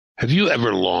Have you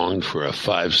ever longed for a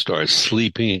five-star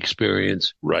sleeping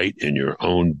experience right in your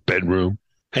own bedroom?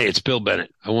 Hey, it's Bill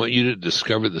Bennett. I want you to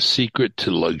discover the secret to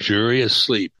luxurious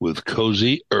sleep with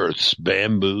Cozy Earth's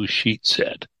bamboo sheet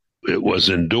set. It was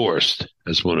endorsed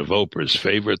as one of Oprah's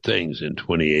favorite things in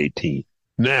 2018.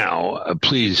 Now,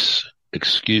 please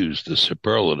excuse the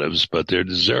superlatives, but they're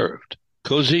deserved.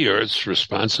 Cozy Earth's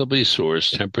responsibly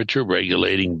sourced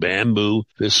temperature-regulating bamboo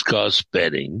viscose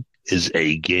bedding is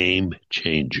a game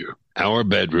changer. Our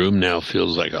bedroom now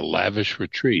feels like a lavish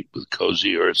retreat with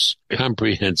Cozy Earth's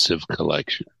comprehensive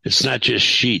collection. It's not just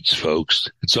sheets, folks.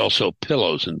 It's also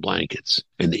pillows and blankets.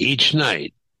 And each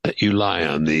night that you lie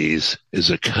on these is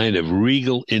a kind of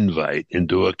regal invite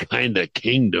into a kind of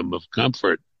kingdom of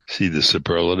comfort. See the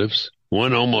superlatives?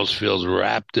 One almost feels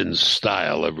wrapped in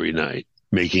style every night,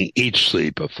 making each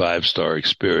sleep a five-star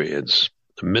experience.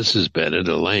 Mrs. Bennett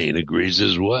Elaine agrees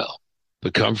as well. The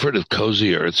comfort of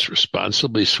Cozy Earth's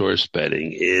responsibly sourced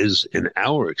bedding is, in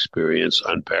our experience,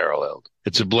 unparalleled.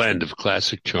 It's a blend of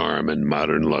classic charm and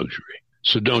modern luxury.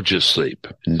 So don't just sleep.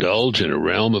 Indulge in a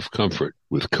realm of comfort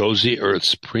with Cozy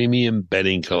Earth's premium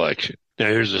bedding collection. Now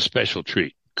here's a special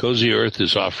treat. Cozy Earth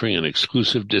is offering an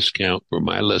exclusive discount for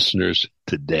my listeners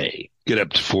today. Get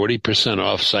up to 40%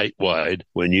 off site-wide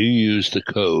when you use the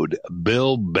code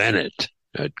BILLBENNETT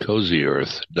at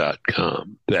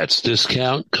CozyEarth.com. That's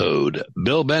discount code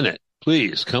Bill Bennett.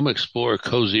 Please come explore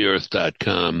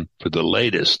CozyEarth.com for the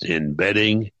latest in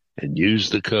bedding and use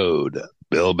the code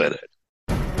Bill Bennett.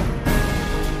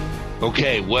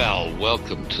 Okay, well,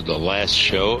 welcome to the last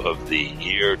show of the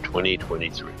year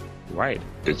 2023. Right.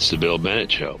 It's the Bill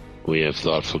Bennett Show. We have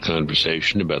thoughtful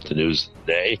conversation about the news of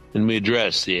the day, and we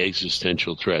address the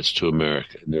existential threats to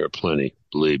America, and there are plenty,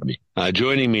 believe me.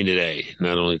 Joining me today,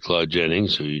 not only Claude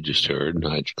Jennings, who you just heard.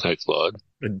 Hi, Claude.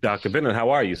 Dr. Bennett, how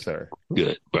are you, sir?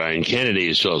 Good. Brian Kennedy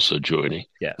is also joining.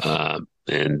 Yes.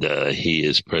 And he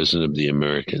is president of the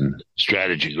American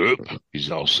Strategy Group. He's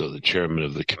also the chairman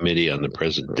of the Committee on the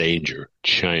Present Danger,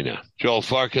 China. Joel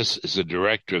Farkas is the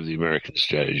director of the American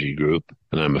Strategy Group,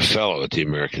 and I'm a fellow at the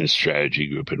American Strategy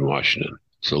Group in Washington.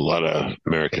 So a lot of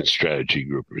American Strategy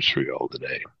Groupers for you all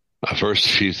today. First, a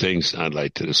few things I'd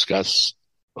like to discuss.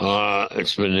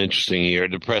 It's been an interesting year,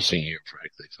 depressing year,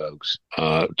 frankly, folks.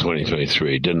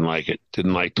 2023. Didn't like it.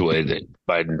 Didn't like the way that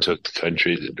Biden took the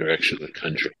country, the direction of the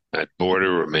country. That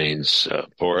border remains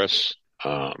porous.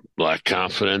 Lack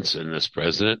confidence in this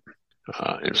president.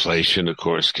 Inflation, of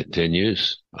course,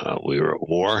 continues. We were at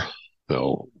war,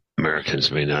 though Americans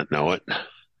may not know it.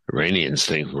 Iranians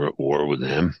think we're at war with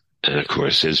them. And, of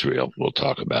course, Israel. We'll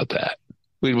talk about that.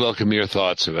 We'd welcome your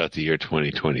thoughts about the year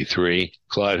 2023.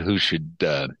 Claude,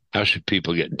 how should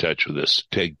people get in touch with us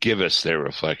to give us their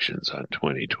reflections on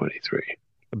 2023?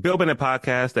 Bill Bennett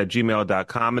Podcast at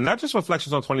gmail.com. And not just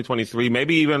reflections on 2023,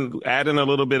 maybe even add in a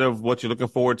little bit of what you're looking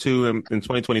forward to in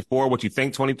 2024, what you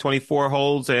think 2024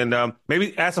 holds, and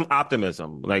maybe add some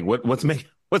optimism. Like what's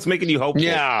making you hopeful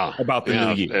about the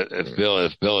new year? If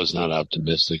Bill is not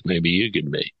optimistic, maybe you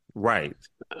can be. Right.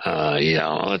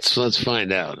 Let's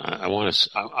find out.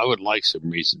 I would like some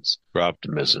reasons for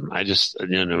optimism.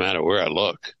 No matter where I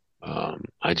look,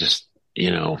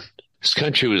 this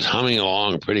country was humming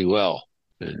along pretty well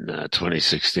in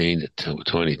 2016 to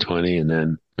 2020. And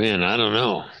then, man, I don't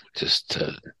know,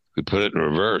 we put it in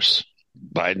reverse.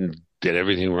 Biden did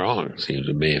everything wrong. It seems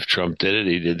to me if Trump did it,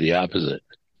 he did the opposite.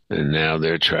 And now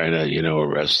they're trying to,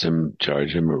 arrest him,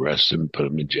 charge him, arrest him, put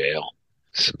him in jail.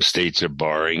 Some states are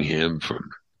barring him from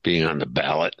being on the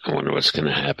ballot. I wonder what's going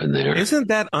to happen there. Isn't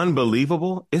that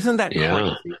unbelievable? Isn't that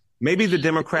crazy? Maybe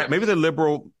the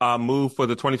liberal move for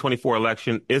the 2024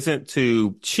 election isn't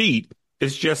to cheat.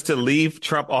 It's just to leave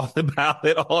Trump off the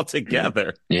ballot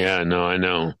altogether. Yeah, no, I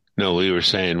know. No, we were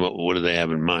saying, what do they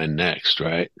have in mind next,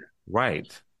 right? Right.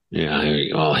 Yeah,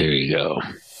 here you go.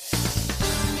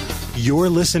 You're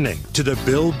listening to The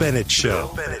Bill Bennett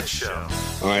Show.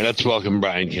 All right, let's welcome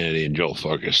Brian Kennedy and Joel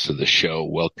Farkas to the show.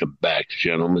 Welcome back,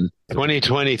 gentlemen.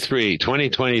 2023,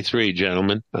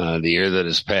 gentlemen, the year that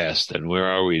has passed. And where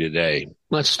are we today?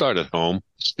 Let's start at home.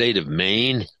 State of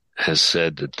Maine has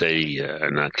said that they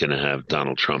are not going to have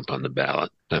Donald Trump on the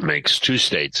ballot. That makes two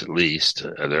states at least.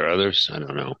 Are there others? I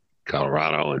don't know.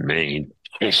 Colorado and Maine.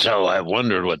 And so I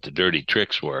wondered what the dirty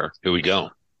tricks were. Here we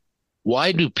go.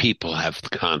 Why do people have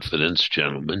confidence,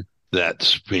 gentlemen, that the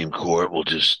Supreme Court will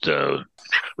just,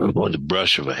 with a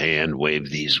brush of a hand, wave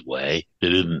these away? They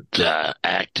didn't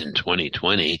act in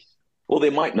 2020. Well, they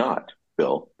might not,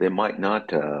 Bill. They might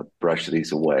not brush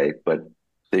these away, but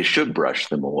they should brush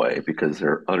them away because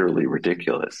they're utterly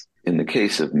ridiculous. In the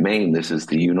case of Maine, this is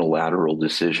the unilateral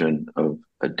decision of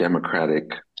a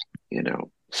Democratic,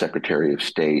 Secretary of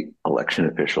State, election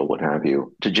official, what have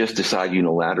you, to just decide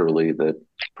unilaterally that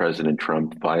President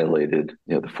Trump violated,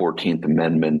 the 14th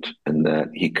Amendment and that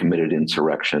he committed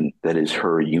insurrection. That is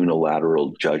her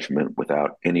unilateral judgment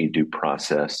without any due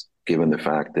process, given the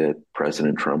fact that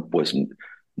President Trump wasn't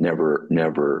never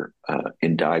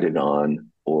indicted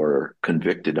on or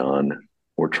convicted on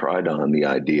or tried on the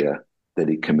idea that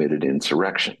he committed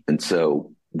insurrection. And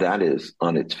so that is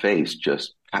on its face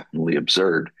just patently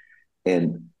absurd.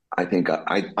 And I think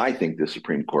the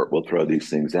Supreme Court will throw these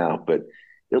things out, but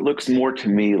it looks more to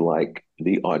me like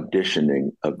the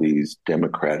auditioning of these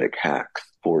Democratic hacks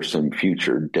for some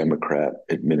future Democrat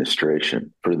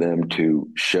administration, for them to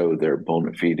show their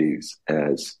bona fides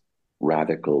as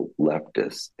radical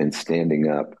leftists and standing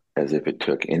up as if it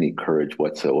took any courage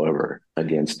whatsoever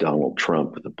against Donald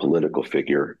Trump, the political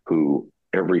figure who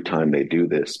every time they do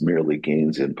this merely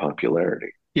gains in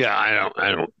popularity. Yeah,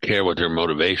 I don't care what their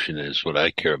motivation is. What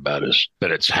I care about is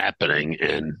that it's happening.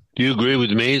 And do you agree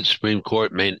with me? The Supreme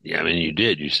Court you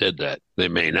did. You said that. They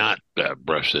may not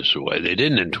brush this away. They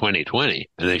didn't in 2020,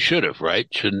 and they should have, right?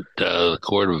 Shouldn't the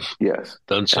court have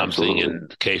done something absolutely. In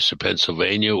the case of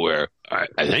Pennsylvania where I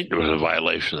think there was a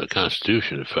violation of the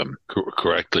Constitution, if I'm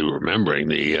correctly remembering.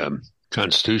 The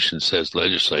Constitution says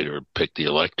legislator pick the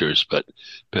electors, but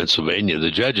Pennsylvania, the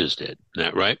judges did. Isn't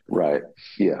that right? Right.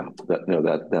 Yeah.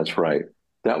 That's right.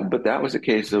 But that was a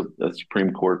case of the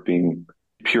Supreme Court being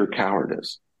pure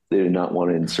cowardice. They did not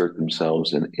want to insert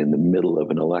themselves in the middle of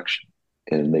an election,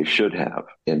 and they should have.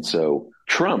 And so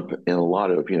Trump and a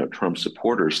lot of Trump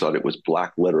supporters thought it was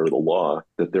black letter of the law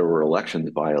that there were elections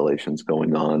violations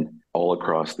going on all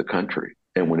across the country.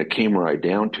 And when it came right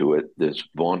down to it, this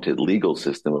vaunted legal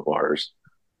system of ours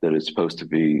that is supposed to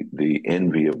be the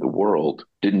envy of the world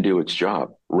didn't do its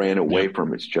job, ran away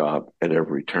from its job at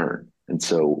every turn. And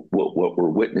so what we're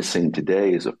witnessing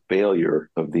today is a failure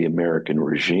of the American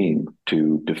regime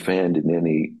to defend in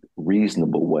any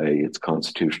reasonable way its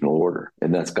constitutional order.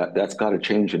 And that's got to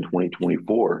change in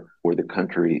 2024, where the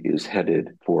country is headed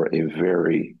for a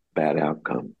very bad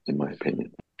outcome, in my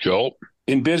opinion. Joel?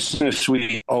 In business,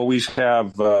 we always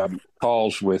have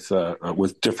calls with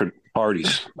different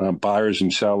parties, buyers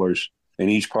and sellers, and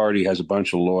each party has a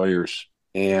bunch of lawyers.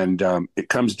 And it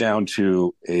comes down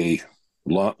to a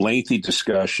lengthy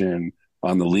discussion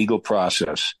on the legal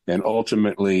process. And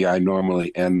ultimately, I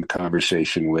normally end the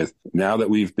conversation with, now that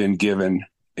we've been given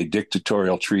a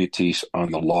dictatorial treatise on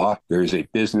the law, there is a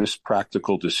business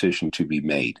practical decision to be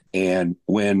made. And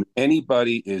when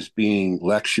anybody is being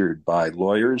lectured by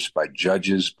lawyers, by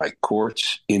judges, by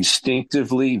courts,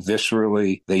 instinctively,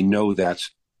 viscerally, they know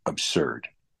that's absurd.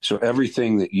 So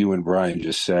everything that you and Brian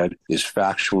just said is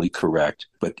factually correct,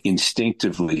 but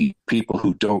instinctively, people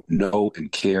who don't know and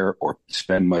care or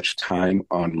spend much time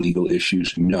on legal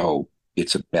issues know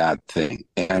it's a bad thing.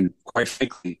 And quite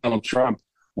frankly, Donald Trump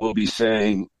will be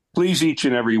saying, please each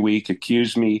and every week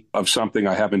accuse me of something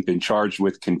I haven't been charged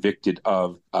with, convicted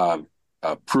of,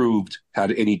 proved,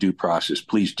 had any due process.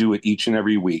 Please do it each and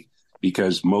every week,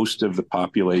 because most of the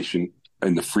population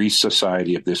in the free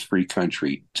society of this free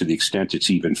country, to the extent it's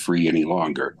even free any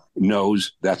longer,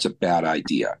 knows that's a bad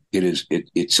idea.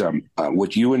 It's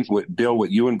what you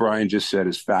and Brian just said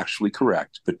is factually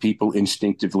correct, but people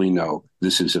instinctively know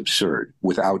this is absurd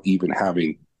without even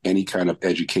having any kind of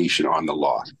education on the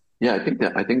law. Yeah,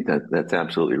 I think that's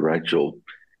absolutely right, Joel.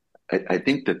 I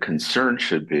think the concern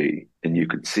should be, and you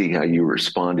could see how you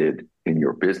responded in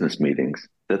your business meetings,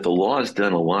 that the law has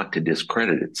done a lot to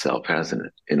discredit itself, hasn't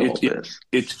it, in all this?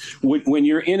 It's when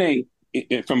you're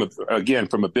from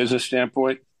a business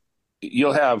standpoint,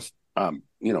 you'll have a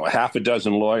half a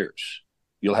dozen lawyers.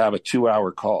 You'll have a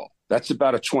 2-hour call. That's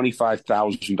about a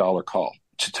 $25,000 call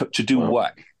to do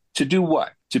what? To do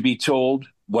what? To be told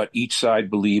what each side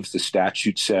believes the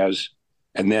statute says.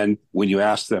 And then when you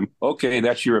ask them, okay,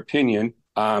 that's your opinion,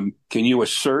 can you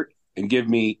assert and give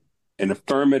me an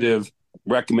affirmative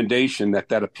recommendation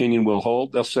that opinion will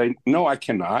hold? They'll say, no, I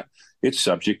cannot. It's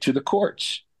subject to the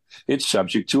courts. It's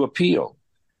subject to appeal.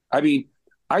 I mean,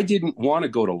 I didn't want to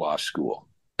go to law school,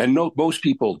 and most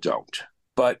people don't.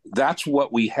 But that's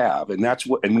what we have, and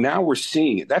now we're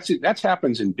seeing it. That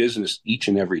happens in business each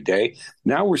and every day.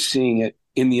 Now we're seeing it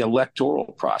in the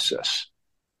electoral process,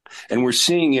 and we're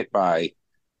seeing it by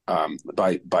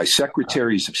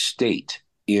secretaries of state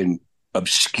in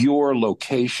obscure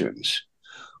locations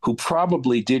who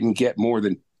probably didn't get more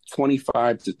than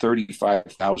 25 to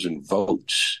 35,000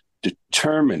 votes,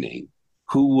 determining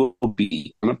who will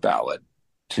be on a ballot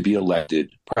to be elected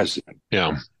president.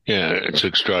 Yeah, it's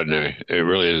extraordinary. It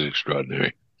really is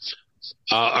extraordinary.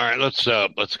 All right, let's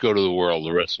go to the world,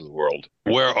 the rest of the world.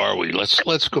 Where are we?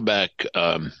 Let's go back.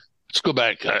 Let's go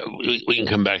back. We can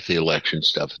come back to the election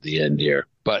stuff at the end here,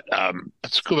 but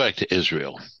let's go back to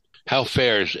Israel. How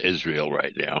fair is Israel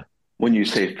right now? When you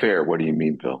say fair, what do you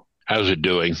mean, Bill? How's it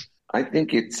doing? I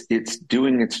think it's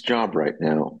doing its job right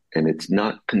now, and it's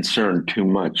not concerned too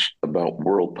much about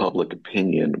world public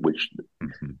opinion, which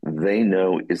they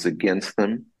know is against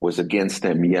them, was against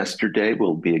them yesterday,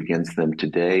 will be against them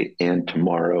today and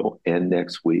tomorrow and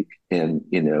next week and,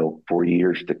 for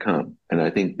years to come. And I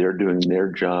think they're doing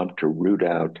their job to root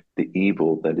out the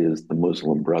evil that is the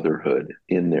Muslim Brotherhood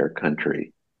in their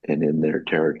country and in their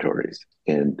territories.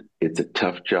 And it's a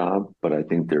tough job, but I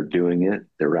think they're doing it.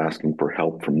 They're asking for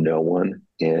help from no one.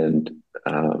 And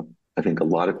I think a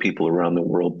lot of people around the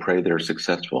world pray they're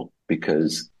successful,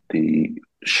 because the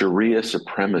Sharia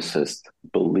supremacist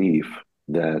belief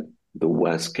that the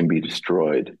West can be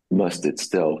destroyed must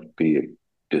itself be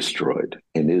destroyed.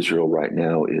 And Israel right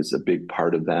now is a big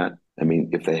part of that. I mean,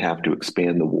 if they have to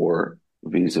expand the war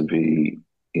vis-a-vis,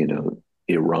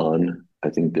 Iran, I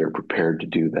think they're prepared to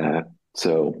do that.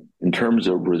 So in terms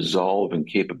of resolve and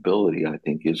capability, I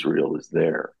think Israel is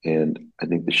there. And I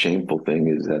think the shameful thing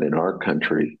is that in our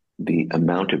country, the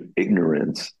amount of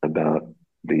ignorance about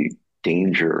the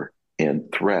danger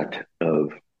and threat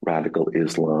of radical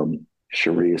Islam,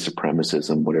 Sharia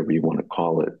supremacism, whatever you want to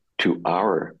call it, to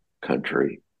our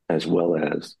country, as well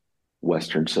as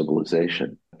Western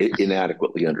civilization,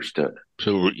 inadequately understood.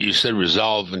 So you said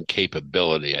resolve and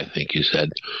capability, I think you said.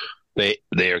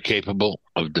 They are capable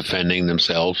of defending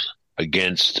themselves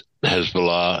against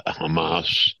Hezbollah,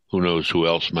 Hamas. Who knows who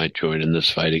else might join in this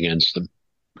fight against them?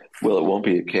 Well, it won't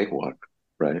be a cakewalk,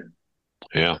 right?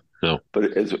 Yeah, no.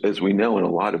 But as we know, in a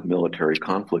lot of military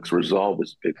conflicts, resolve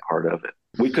is a big part of it.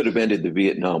 We could have ended the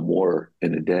Vietnam War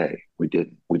in a day. We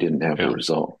didn't. We didn't have the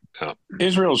resolve. Yeah.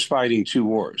 Israel's fighting two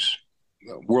wars: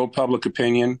 world public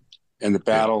opinion and the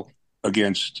battle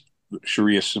against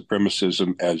Sharia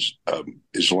supremacism as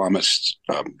Islamists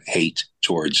hate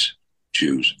towards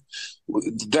Jews.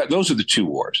 Those are the two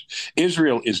wars.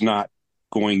 Israel is not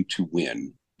going to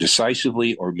win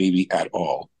decisively or maybe at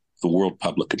all the world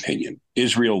public opinion.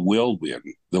 Israel will win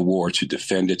the war to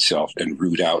defend itself and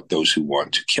root out those who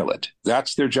want to kill it.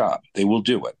 That's their job. They will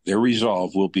do it. Their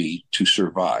resolve will be to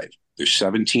survive. There's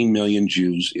 17 million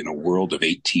Jews in a world of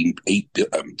 8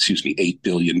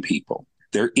 billion people.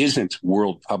 There isn't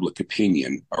world public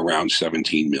opinion around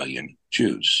 17 million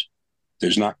Jews.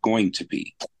 There's not going to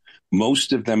be.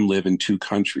 Most of them live in two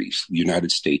countries, the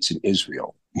United States and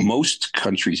Israel. Most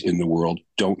countries in the world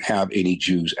don't have any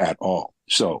Jews at all.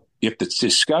 So if the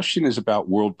discussion is about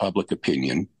world public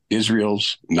opinion,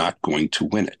 Israel's not going to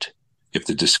win it. If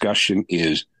the discussion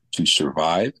is to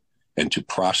survive and to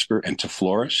prosper and to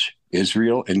flourish,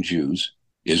 Israel and Jews,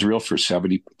 Israel for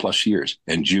 70 plus years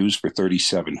and Jews for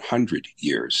 3,700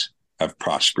 years have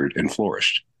prospered and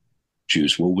flourished.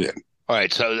 Jews will win. All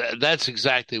right, so that's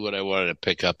exactly what I wanted to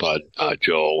pick up on,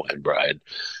 Joel and Brian,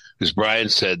 because Brian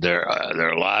said there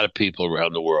are a lot of people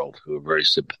around the world who are very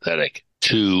sympathetic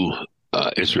to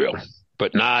Israel,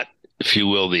 but not, if you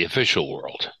will, the official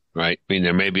world, right? I mean,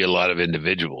 there may be a lot of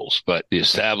individuals, but the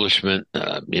establishment,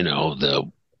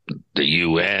 the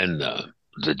UN,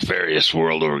 the various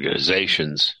world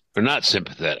organizations are not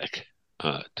sympathetic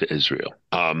to Israel.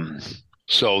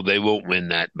 So they won't win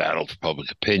that battle for public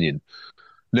opinion.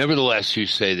 Nevertheless, you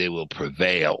say they will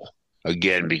prevail,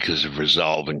 again, because of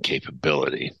resolve and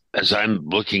capability. As I'm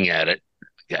looking at it,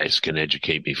 guys can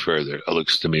educate me further. It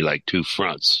looks to me like two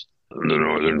fronts. The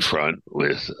northern front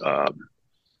with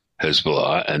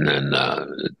Hezbollah, and then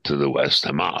to the west,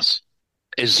 Hamas.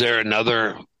 Is there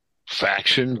another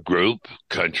faction, group,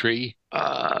 country,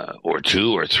 or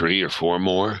two or three or four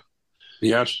more?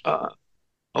 Yes.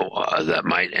 That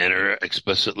might enter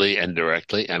explicitly and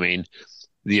directly? I mean,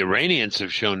 the Iranians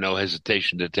have shown no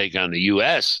hesitation to take on the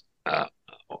U.S.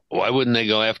 Why wouldn't they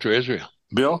go after Israel?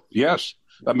 Bill, yes.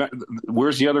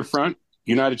 Where's the other front?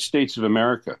 United States of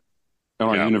America and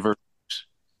our universities.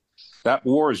 That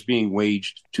war is being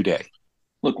waged today.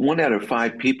 Look, 1 out of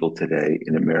 5 people today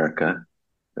in America,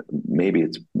 maybe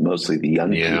it's mostly the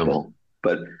young people,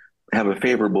 but have a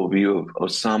favorable view of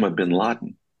Osama bin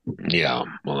Laden. Yeah,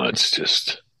 well, that's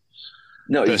just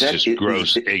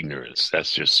gross ignorance.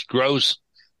 That's just gross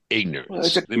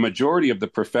ignorance. The majority of the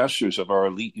professors of our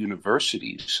elite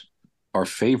universities are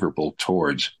favorable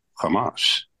towards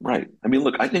Hamas. Right. I mean,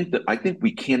 look, I think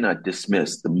we cannot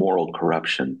dismiss the moral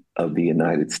corruption of the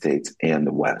United States and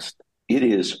the West. It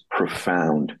is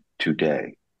profound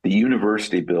today. The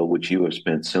university bill, which you have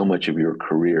spent so much of your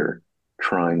career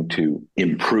trying to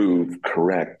improve,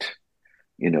 correct,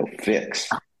 fix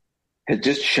has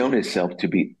just shown itself to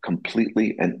be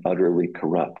completely and utterly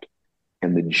corrupt.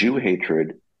 And the Jew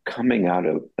hatred coming out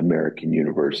of American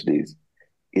universities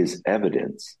is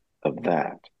evidence of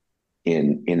that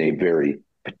in a very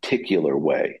particular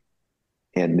way.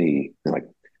 And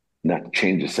not to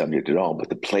change the subject at all, but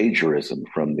the plagiarism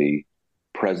from the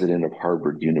president of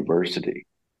Harvard University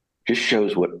just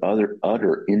shows what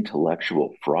utter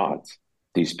intellectual frauds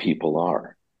these people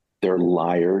are. They're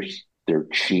liars, they're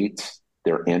cheats,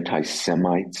 they're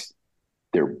anti-Semites,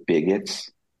 they're bigots,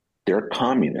 they're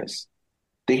communists.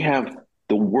 They have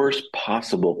the worst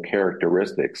possible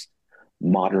characteristics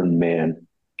modern man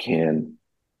can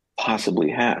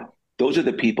possibly have. Those are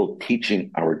the people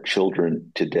teaching our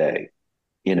children today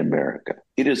in America.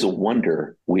 It is a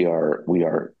wonder we are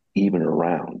even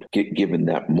around, given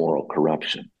that moral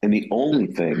corruption. And the only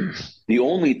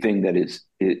thing that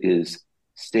is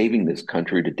saving this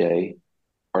country today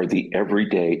are the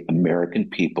everyday American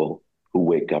people who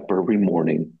wake up every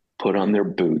morning, put on their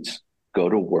boots, go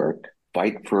to work,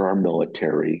 fight for our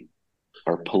military,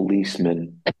 our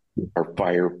policemen, our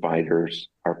firefighters,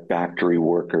 our factory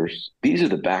workers. These are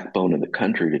the backbone of the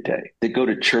country today. They go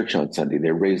to church on Sunday.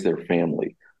 They raise their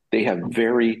family. They have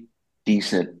very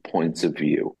decent points of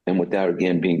view. And without,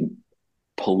 again, being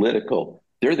political,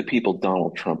 they're the people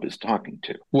Donald Trump is talking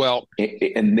to. Well,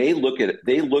 and they look at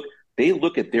their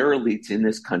elites in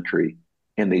this country,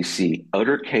 and they see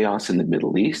utter chaos in the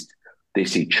Middle East. They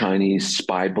see Chinese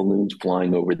spy balloons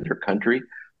flying over their country.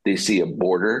 They see a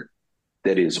border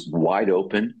that is wide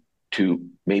open to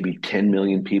maybe 10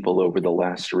 million people over the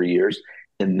last 3 years.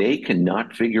 And they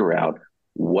cannot figure out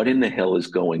what in the hell is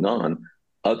going on,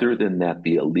 other than that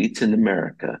the elites in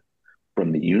America,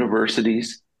 from the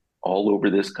universities all over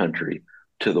this country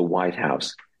to the White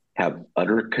House, have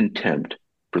utter contempt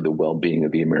for the well-being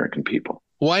of the American people.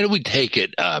 Why do we take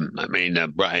it?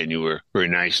 Brian, you were very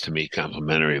nice to me,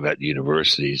 complimentary about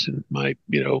universities and my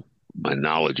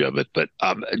knowledge of it. But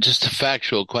just a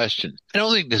factual question. I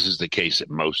don't think this is the case at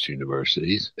most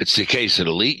universities. It's the case at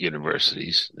elite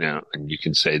universities now, and you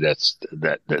can say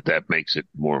that makes it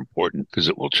more important because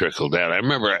it will trickle down. I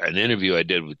remember an interview I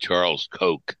did with Charles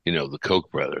Koch, the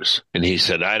Koch brothers, and he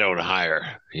said, "I don't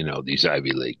hire these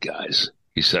Ivy League guys."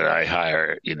 He said, "I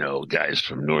hire, guys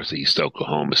from Northeast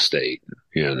Oklahoma State,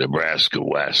 Nebraska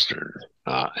Western.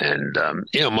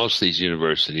 Most of these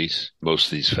universities, most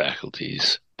of these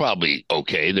faculties, probably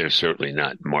okay. They're certainly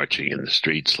not marching in the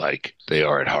streets like they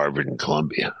are at Harvard and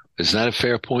Columbia." Is that a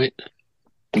fair point?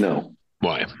 No.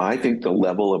 Why? I think the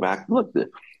level of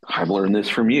I've learned this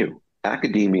from you.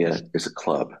 Academia is a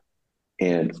club.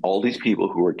 And all these people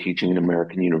who are teaching in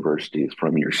American universities,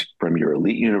 from your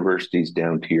elite universities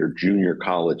down to your junior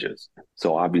colleges,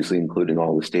 so obviously including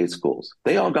all the state schools,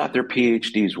 they all got their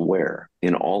PhDs where?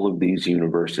 In all of these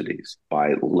universities, by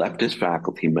leftist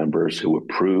faculty members who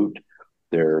approved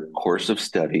their course of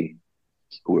study,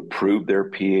 who approved their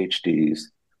PhDs,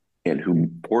 and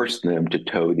who forced them to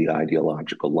toe the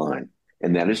ideological line.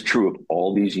 And that is true of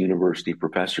all these university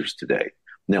professors today.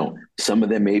 Now, some of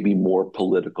them may be more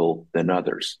political than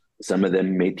others. Some of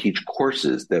them may teach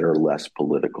courses that are less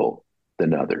political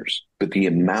than others. But the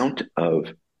amount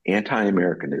of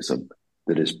anti-Americanism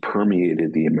that has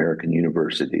permeated the American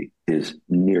university is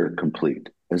near complete.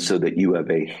 And so that you have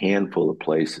a handful of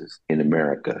places in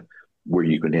America where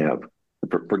you can have,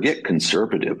 forget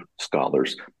conservative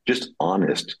scholars, just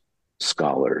honest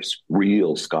scholars,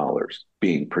 real scholars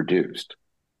being produced.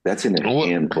 That's in a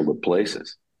handful of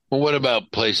places. Well, what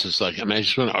about places like, I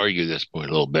just want to argue this point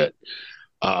a little bit.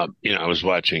 I was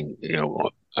watching,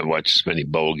 I watch as many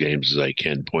bowl games as I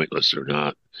can, pointless or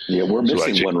not. Yeah, we're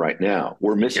missing one right now.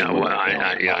 We're missing one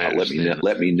right now.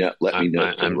 Let me know for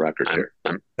the record here.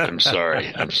 I'm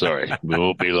sorry. We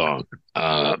won't be long.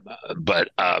 But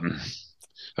I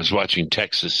was watching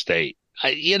Texas State.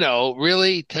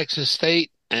 Really, Texas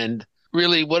State? And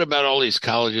really, what about all these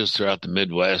colleges throughout the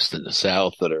Midwest and the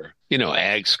South that are,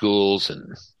 ag schools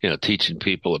and, teaching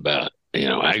people about,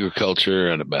 agriculture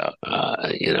and about,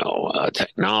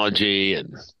 technology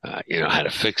and, how to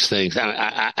fix things.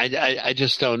 I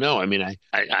just don't know.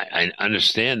 I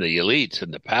understand the elites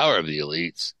and the power of the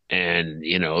elites. And,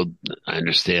 I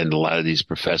understand a lot of these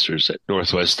professors at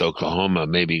Northwest Oklahoma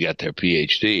maybe got their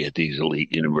PhD at these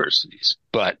elite universities.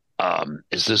 But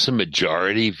is this a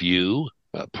majority view,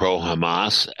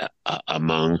 pro-Hamas,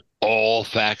 among all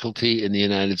faculty in the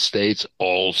United States,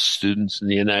 all students in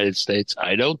the United States?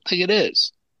 I don't think it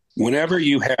is. Whenever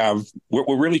you have, what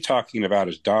we're really talking about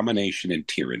is domination and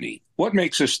tyranny. What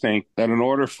makes us think that in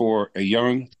order for a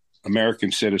young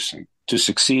American citizen to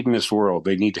succeed in this world,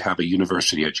 they need to have a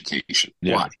university education.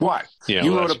 Yeah. Why? Yeah,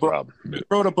 You well, wrote a that's the book. problem. You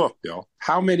wrote a book, Bill.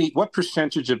 What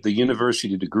percentage of the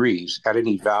university degrees had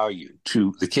any value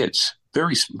to the kids?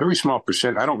 Very, very small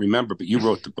percent. I don't remember, but you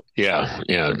wrote the book. Yeah.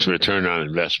 It's return on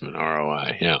investment,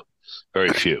 ROI. Yeah. Very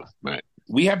few. Right.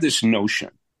 We have this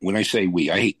notion. When I say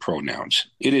we, I hate pronouns.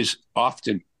 It is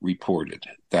often reported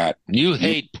that You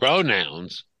hate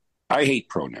pronouns. I hate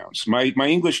pronouns. My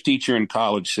English teacher in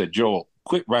college said, Joel,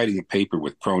 quit writing a paper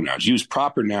with pronouns. Use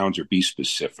proper nouns or be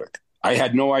specific. I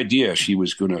had no idea she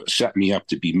was going to set me up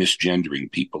to be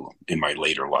misgendering people in my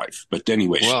later life. But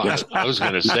anyways. Well, I was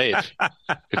going to say,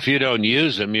 if you don't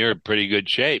use them, you're in pretty good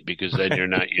shape because then you're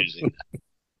not using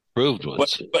proved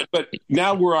ones. But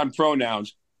now we're on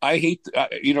pronouns. I hate,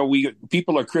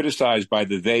 people are criticized by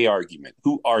the they argument.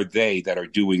 Who are they that are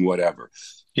doing whatever?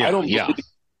 Yeah,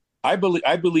 I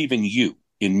believe in you,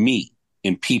 in me,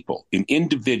 in people, in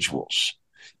individuals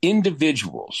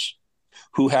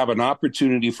who have an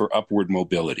opportunity for upward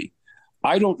mobility.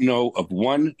 I don't know of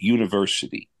one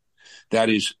university that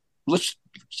is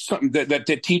something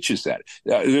that teaches that.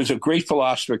 There's a great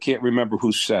philosopher, I can't remember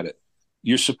who said it.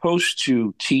 You're supposed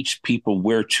to teach people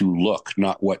where to look,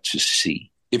 not what to see.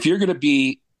 If you're going to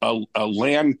be a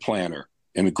land planner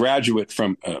and a graduate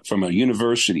from a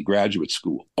university graduate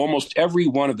school, almost every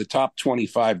one of the top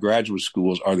 25 graduate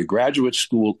schools are the graduate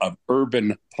school of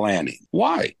urban planning.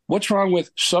 Why? What's wrong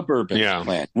with suburban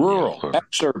planning? Rural,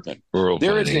 exurban. Rural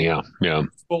there planning,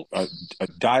 is a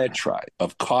diatribe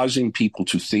of causing people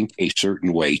to think a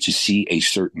certain way, to see a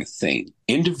certain thing.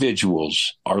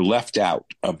 Individuals are left out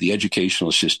of the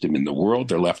educational system in the world.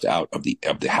 They're left out of the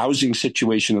housing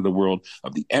situation of the world,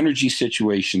 of the energy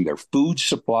situation, their food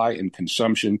supply and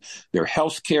consumption, their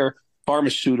healthcare,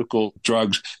 pharmaceutical,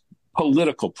 drugs,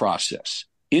 political process.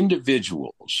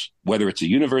 Individuals, whether it's a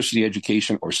university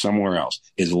education or somewhere else,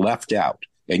 is left out.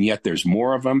 And yet there's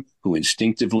more of them who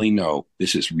instinctively know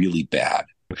this is really bad.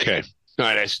 Okay. All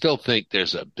right. I still think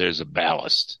there's a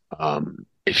ballast.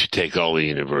 If you take all the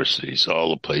universities,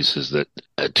 all the places that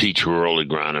teach rural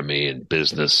agronomy and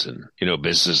business, and,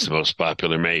 business is the most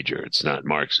popular major. It's not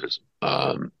Marxism.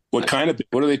 What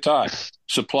are they taught?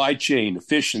 Supply chain,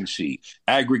 efficiency,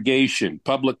 aggregation,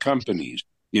 public companies,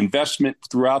 investment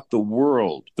throughout the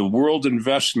world. The world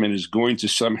investment is going to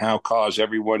somehow cause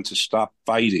everyone to stop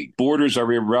fighting. Borders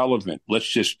are irrelevant. Let's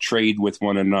just trade with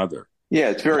one another. Yeah,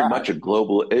 it's very much a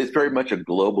globalist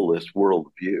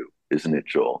worldview, isn't it,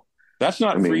 Joel? That's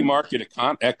not free market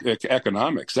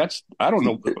economics. I don't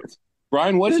know.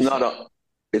 Brian, what is it?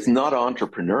 It's not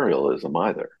entrepreneurialism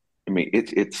either. I mean,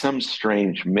 it's some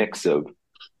strange mix of,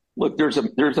 look, there's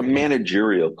a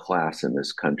managerial class in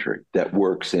this country that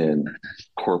works in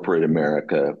corporate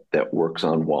America, that works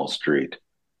on Wall Street,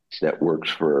 that works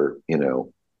for,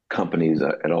 companies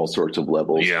at all sorts of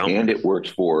levels, and it works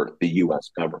for the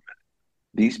U.S. government.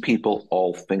 These people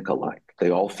all think alike. They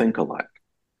all think alike.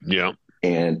 Yeah.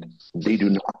 And they do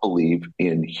not believe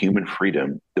in human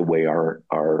freedom the way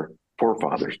our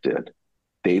forefathers did.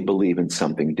 They believe in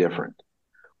something different.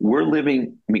 We're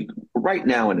living, right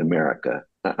now in America,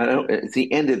 it's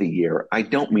the end of the year. I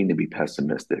don't mean to be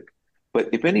pessimistic, but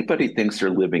if anybody thinks they're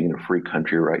living in a free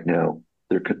country right now,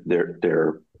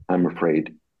 they're I'm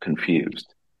afraid,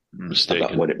 confused. Mistaken.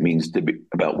 About what it means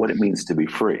to be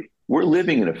free. We're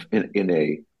living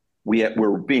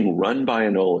we're being run by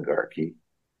an oligarchy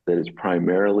that is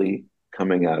primarily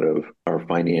coming out of our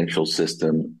financial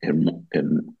system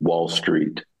in Wall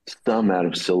Street, some out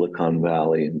of Silicon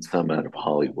Valley and some out of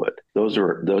Hollywood. Those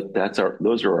are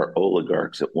our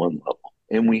oligarchs at one level.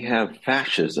 And we have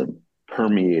fascism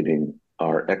permeating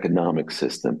our economic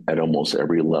system at almost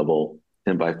every level.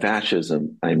 And by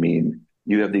fascism, I mean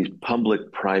you have these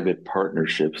public-private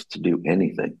partnerships to do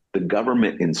anything. The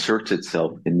government inserts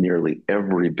itself in nearly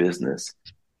every business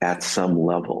at some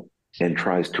level and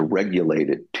tries to regulate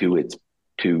it to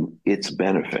its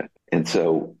benefit. And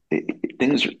so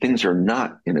things are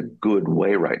not in a good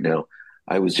way right now.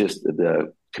 I was just at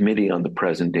the Committee on the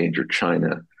Present Danger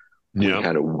China. Yeah.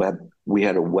 We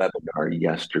had a webinar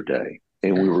yesterday,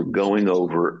 and we were going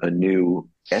over a new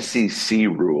SEC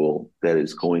rule that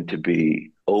is going to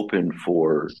be open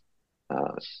for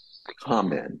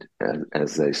comment,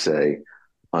 as they say,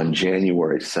 on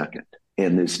January 2nd.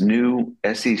 And this new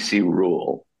SEC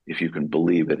rule, if you can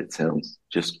believe it, it sounds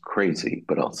just crazy,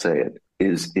 but I'll say it,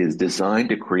 is designed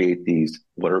to create these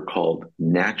what are called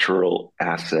natural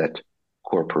asset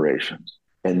corporations.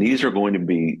 And these are going to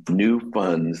be new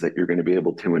funds that you're going to be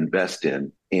able to invest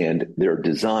in. And they're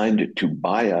designed to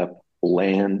buy up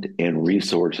land and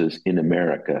resources in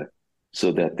America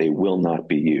so that they will not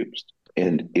be used.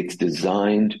 And it's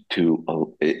designed to,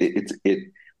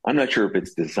 I'm not sure if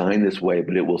it's designed this way,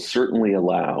 but it will certainly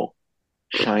allow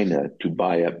China to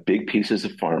buy up big pieces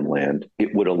of farmland.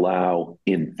 It would allow,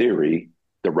 in theory,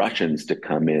 the Russians to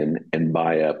come in and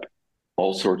buy up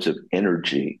all sorts of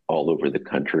energy all over the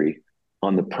country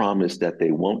on the promise that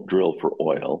they won't drill for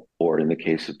oil, or in the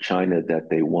case of China, that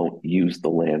they won't use the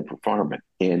land for farming.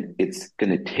 And it's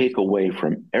going to take away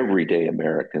from everyday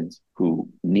Americans who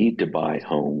need to buy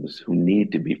homes, who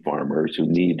need to be farmers, who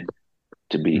need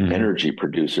to be energy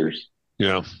producers.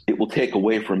 Yeah. It will take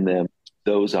away from them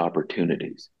those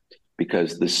opportunities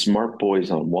because the smart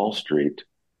boys on Wall Street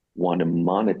want to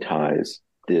monetize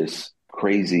this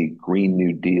crazy Green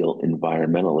New Deal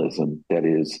environmentalism that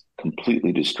is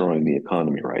completely destroying the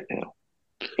economy right now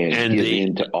and give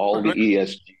into all the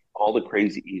ESG, all the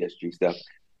crazy ESG stuff.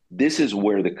 This is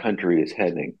where the country is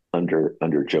heading under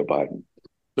Joe Biden.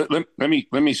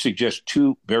 Let me suggest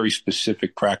two very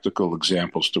specific practical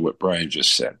examples to what Brian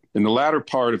just said. In the latter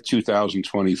part of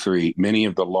 2023, many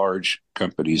of the large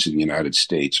companies in the United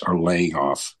States are laying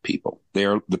off people.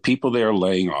 The people they are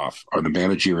laying off are the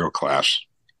managerial class,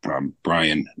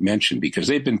 Brian mentioned, because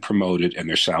they've been promoted and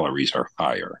their salaries are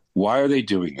higher. Why are they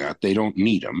doing that? They don't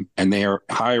need them. And they are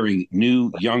hiring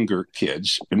new, younger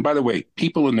kids. And by the way,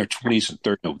 people in their 20s and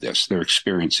 30s know this. They're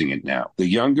experiencing it now. The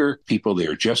younger people they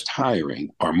are just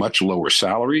hiring are much lower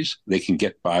salaries. They can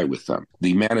get by with them.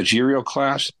 The managerial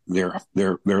class,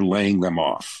 they're laying them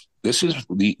off. This is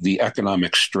the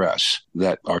economic stress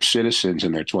that our citizens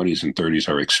in their 20s and 30s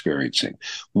are experiencing.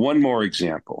 One more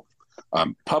example.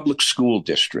 Public school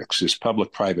districts, this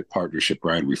public-private partnership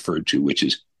Brian referred to, which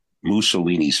is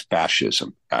Mussolini's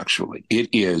fascism, actually. It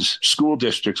is school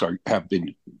districts have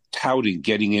been touting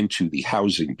getting into the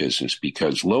housing business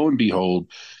because, lo and behold,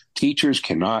 teachers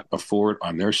cannot afford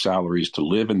on their salaries to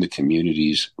live in the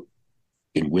communities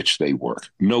in which they work.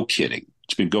 No kidding.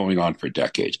 It's been going on for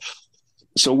decades.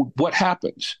 So what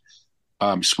happens?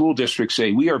 School districts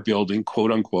say, we are building,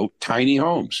 quote unquote, tiny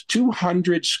homes,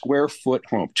 200 square foot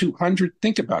home, 200.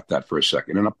 Think about that for a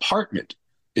second. An apartment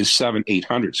is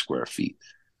 800 square feet.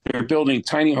 They're building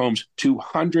tiny homes,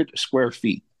 200 square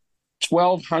feet,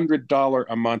 $1,200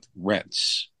 a month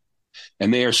rents.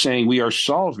 And they are saying we are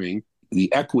solving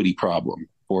the equity problem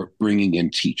for bringing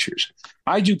in teachers.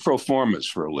 I do pro formas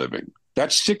for a living.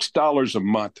 That's $6 a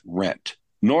month rent.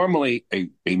 Normally, a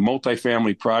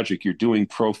multifamily project, you're doing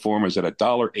pro formas at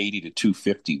 $1.80 to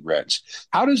 $2.50 rents.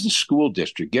 How does the school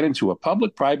district get into a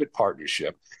public-private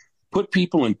partnership, put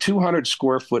people in 200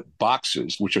 square foot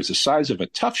boxes, which are the size of a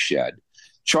tough shed,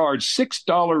 charge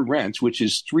 $6 rents, which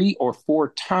is 3 or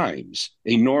 4 times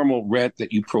a normal rent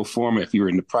that you pro forma if you're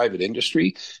in the private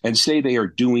industry, and say they are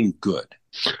doing good?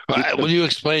 Will you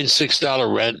explain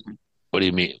 $6 rent? What do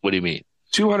you mean?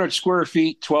 200 square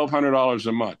feet, $1,200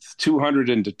 a month. 200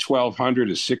 into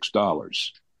 1,200 is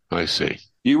 $6. I see.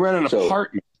 You rent an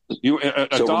apartment.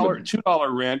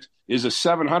 $2 rent is a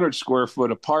 700 square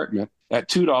foot apartment. At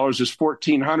 $2 is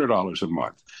 $1,400 a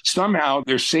month. Somehow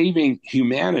they're saving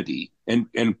humanity and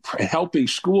helping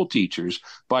school teachers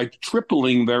by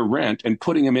tripling their rent and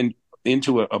putting them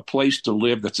into a place to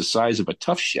live that's the size of a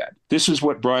tough shed. This is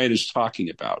what Brian is talking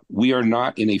about. We are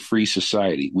not in a free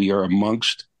society. We are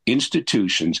amongst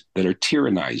institutions that are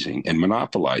tyrannizing and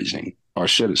monopolizing our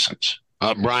citizens.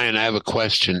 Brian, I have a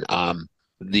question.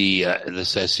 This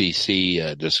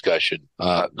SEC discussion.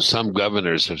 Some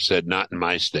governors have said, not in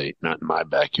my state, not in my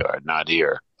backyard, not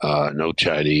here. No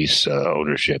Chinese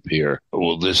ownership here.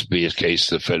 Will this be a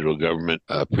case of the federal government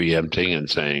preempting and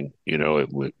saying,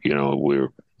 we're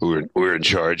in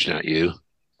charge, not you?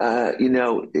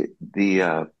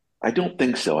 I don't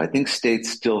think so. I think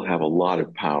states still have a lot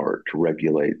of power to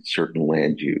regulate certain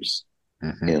land use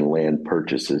and land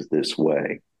purchases this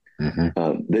way.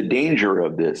 The danger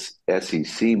of this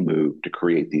SEC move to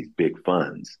create these big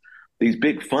funds,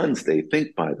 they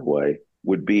think, by the way,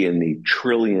 would be in the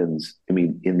trillions,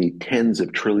 in the tens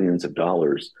of trillions of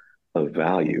dollars of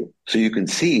value. So you can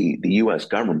see the U.S.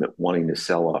 government wanting to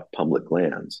sell off public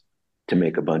lands to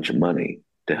make a bunch of money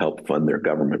to help fund their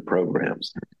government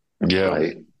programs. Yeah.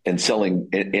 Right? And selling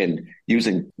and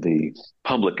using the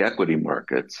public equity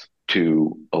markets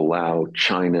to allow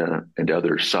China and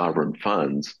other sovereign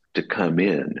funds to come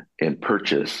in and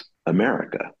purchase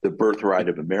America, the birthright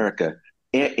of America,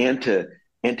 and to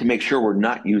make sure we're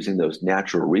not using those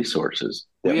natural resources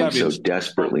that we so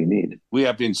desperately need. We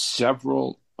have in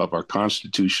several of our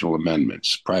constitutional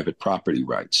amendments private property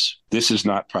rights. This is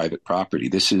not private property.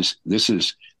 This is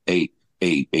an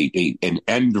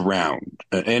end run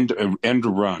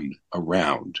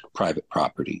around private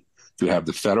property. to have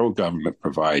the federal government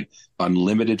provide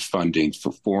unlimited funding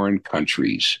for foreign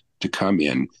countries to come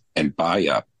in and buy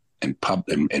up and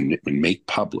make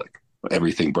public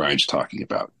everything Brian's talking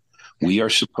about. We are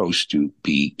supposed to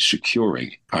be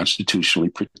securing constitutionally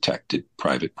protected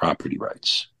private property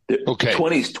rights. Okay.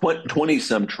 20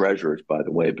 some treasurers, by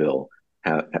the way, Bill,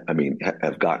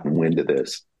 have gotten wind of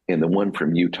this. And the one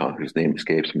from Utah, whose name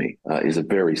escapes me, is a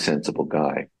very sensible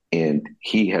guy. And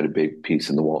he had a big piece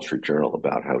in the Wall Street Journal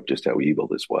about how evil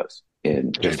this was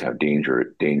and just how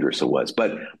dangerous it was.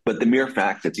 But the mere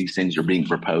fact that these things are being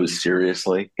proposed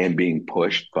seriously and being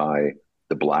pushed by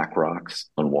the BlackRocks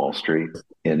on Wall Street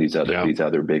and these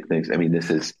other big things. I mean, this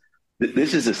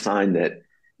is a sign that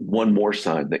one more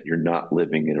sign that you're not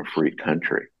living in a free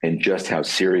country and just how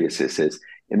serious this is.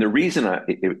 And the reason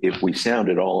if we sound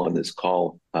at all on this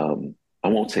call, I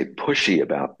won't say pushy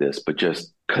about this, but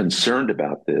just concerned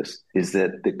about this, is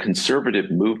that the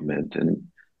conservative movement and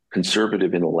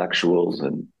conservative intellectuals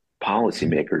and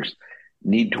policymakers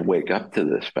need to wake up to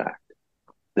this fact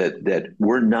that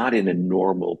we're not in a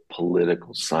normal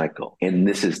political cycle. And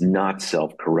this is not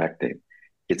self-correcting.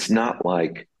 It's not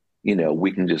like,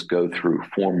 we can just go through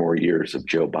 4 more years of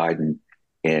Joe Biden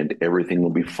and everything will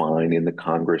be fine. And the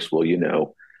Congress will,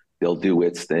 they'll do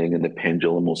its thing and the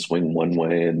pendulum will swing one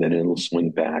way and then it'll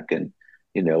swing back and,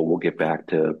 we'll get back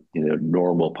to,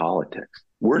 normal politics.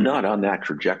 We're not on that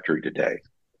trajectory today.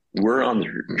 We're on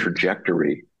the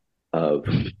trajectory of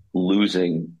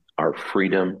losing our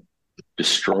freedom,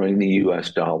 destroying the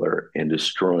U.S. dollar, and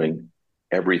destroying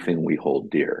everything we hold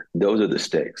dear. Those are the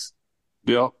stakes.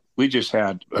 Bill, we just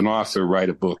had an author write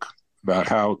a book about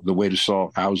how the way to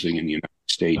solve housing in the United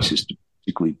States is to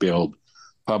basically build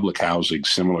public housing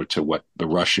similar to what the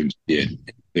Russians did in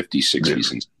the 50s,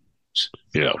 60s, and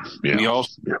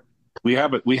 70s. We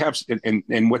have,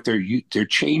 and what they're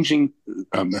changing,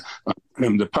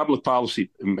 the public policy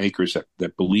makers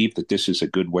that believe that this is a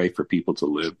good way for people to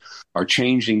live are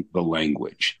changing the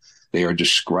language. They are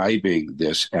describing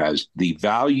this as the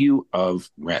value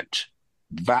of rent.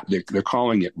 They're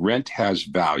calling it rent has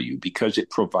value because it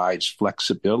provides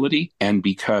flexibility and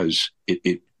because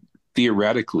it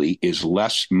theoretically is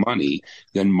less money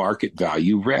than market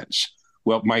value rents.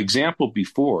 Well, my example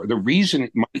before, the reason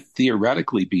it might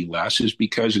theoretically be less is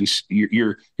because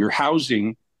your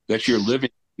housing that you're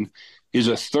living in is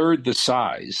a third the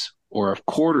size or a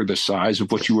quarter the size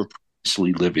of what you were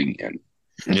previously living in.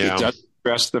 Yeah. It doesn't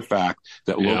address the fact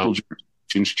that local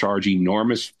jurisdictions charge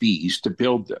enormous fees to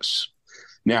build this.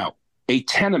 Now, a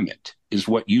tenement is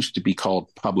what used to be called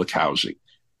public housing.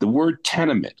 The word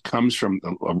tenement comes from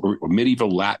a medieval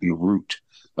Latin root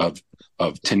of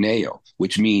teneo,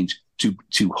 which means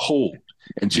to hold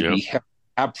and to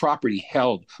have property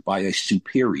held by a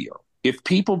superior. If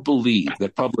people believe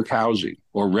that public housing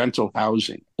or rental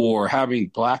housing or having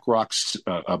BlackRock's,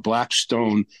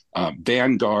 Blackstone,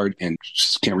 Vanguard, and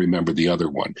can't remember the other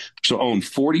one, so own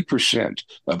 40%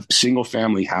 of single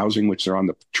family housing, which they're on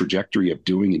the trajectory of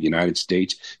doing in the United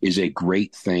States, is a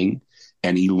great thing,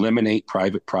 and eliminate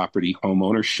private property home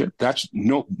ownership, that's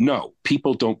no,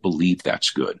 people don't believe that's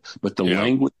good. But the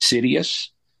language is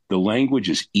insidious. The language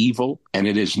is evil, and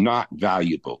it is not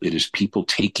valuable. It is people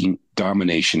taking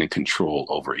domination and control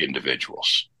over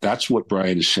individuals. That's what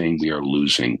Brian is saying we are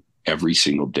losing every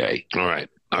single day. All right,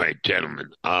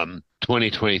 gentlemen.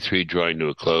 2023 drawing to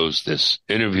a close. This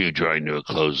interview drawing to a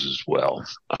close as well.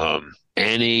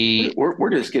 We're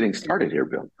just getting started here,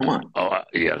 Bill. Come on. Oh,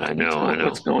 yeah, I know.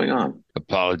 What's going on?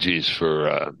 Apologies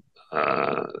for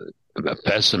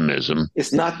pessimism.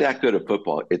 It's not that good a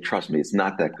football. Trust me, it's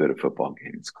not that good a football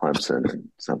game. It's Clemson and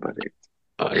somebody.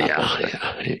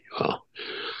 Well,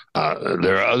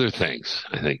 there are other things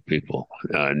I think people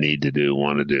need to do,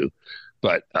 want to do.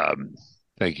 But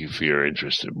thank you for your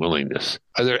interest and willingness.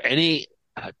 Are there any,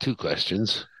 2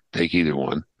 questions, take either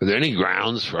one. Are there any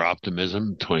grounds for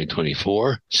optimism in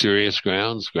 2024? Serious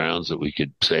grounds that we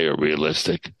could say are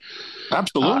realistic?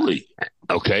 Absolutely.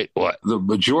 Okay, what? The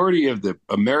majority of the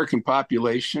American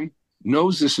population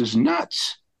knows this is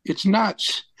nuts. It's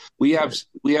nuts. We have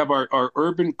our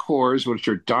urban cores, which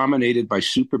are dominated by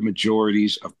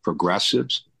supermajorities of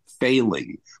progressives,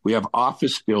 failing. We have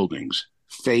office buildings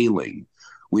failing.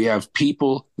 We have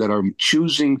people that are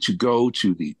choosing to go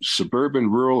to the suburban,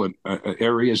 rural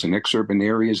areas and exurban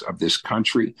areas of this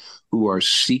country who are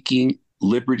seeking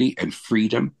liberty and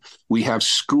freedom. We have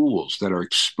schools that are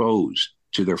exposed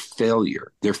to their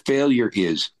failure. Their failure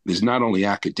is not only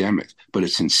academic, but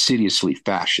it's insidiously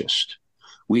fascist.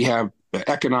 We have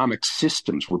economic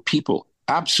systems where people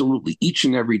Absolutely, each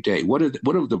and every day. What do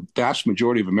the vast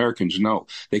majority of Americans know?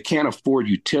 They can't afford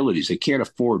utilities. They can't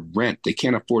afford rent. They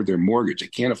can't afford their mortgage. They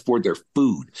can't afford their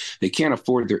food. They can't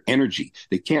afford their energy.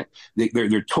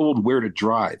 They're told where to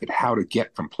drive and how to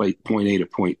get from point A to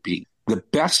point B. The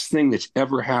best thing that's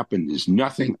ever happened is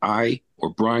nothing I or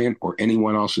Brian or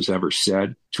anyone else has ever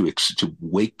said to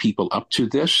wake people up to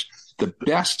this. The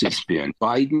best has been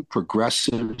Biden,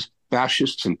 progressives,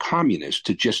 fascists, and communists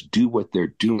to just do what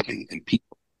they're doing, and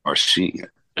people are seeing it.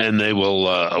 And they will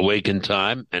awaken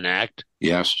time and act.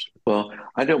 Yes. Well,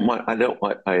 I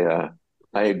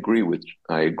agree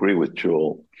with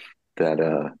Joel that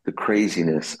the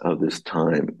craziness of this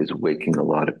time is waking a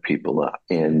lot of people up,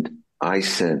 and I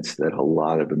sense that a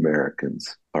lot of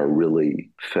Americans are really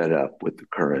fed up with the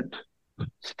current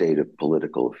state of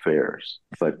political affairs.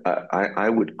 But I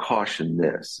would caution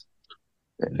this,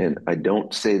 and I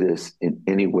don't say this in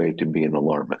any way to be an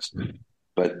alarmist,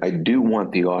 but I do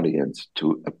want the audience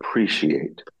to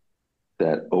appreciate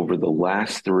that over the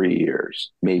last 3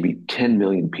 years, maybe 10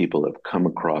 million people have come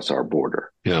across our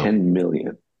border. Yeah. 10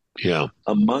 million. Yeah.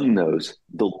 Among those,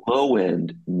 the low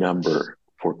end number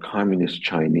for communist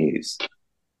Chinese,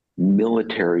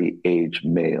 military age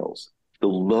males, the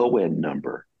low end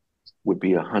number would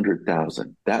be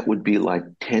 100,000. That would be like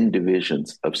 10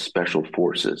 divisions of special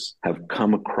forces have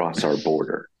come across our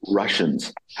border.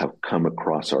 Russians have come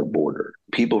across our border.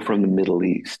 People from the Middle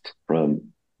East,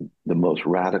 from the most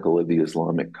radical of the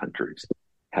Islamic countries,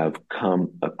 have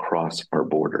come across our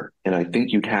border. And I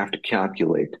think you'd have to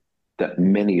calculate that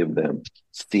many of them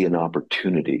see an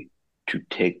opportunity to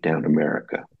take down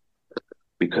America,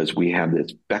 because we have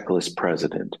this feckless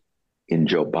president in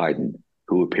Joe Biden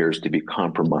who appears to be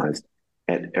compromised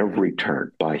at every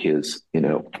turn by his,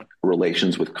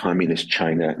 relations with communist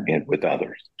China and with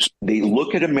others. They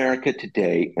look at America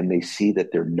today and they see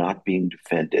that they're not being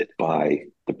defended by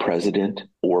the president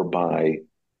or by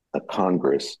a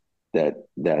Congress that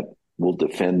will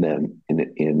defend them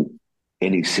in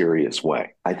any serious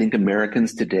way. I think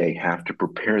Americans today have to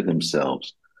prepare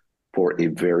themselves for a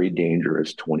very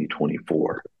dangerous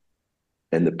 2024.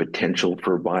 And the potential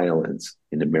for violence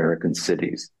in American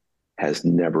cities has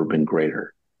never been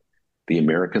greater. The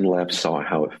American left saw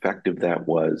how effective that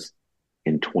was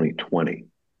in 2020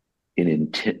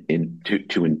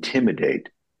 to intimidate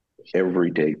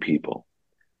everyday people.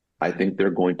 I think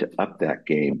they're going to up that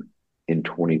game in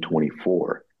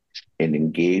 2024 and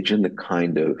engage in the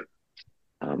kind of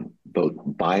both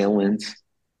violence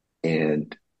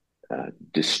and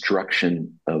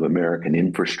destruction of American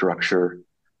infrastructure,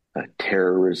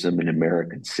 terrorism in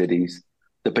American cities.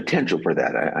 The potential for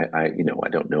that, I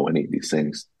don't know any of these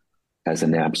things as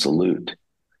an absolute,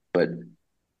 but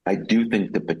I do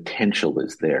think the potential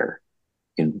is there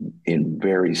in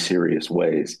very serious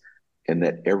ways, and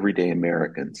that everyday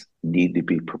Americans need to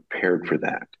be prepared for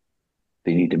that.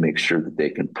 They need to make sure that they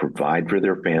can provide for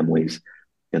their families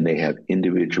and they have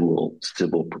individual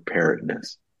civil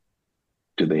preparedness.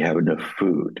 Do they have enough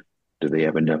food? Do they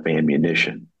have enough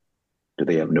ammunition? Do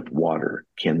they have enough water?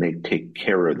 Can they take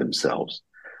care of themselves?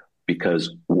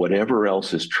 Because whatever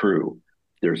else is true,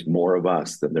 there's more of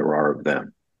us than there are of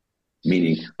them.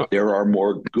 Meaning there are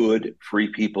more good,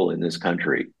 free people in this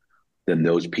country than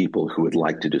those people who would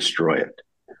like to destroy it.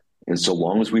 And so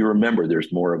long as we remember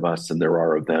there's more of us than there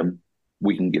are of them,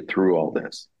 we can get through all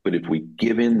this. But if we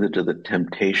give in to the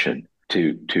temptation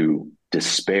to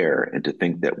despair and to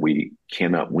think that we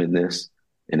cannot win this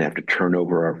and have to turn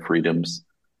over our freedoms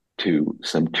to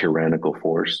some tyrannical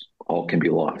force, all can be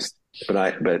lost.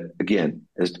 But again,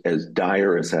 as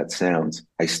dire as that sounds,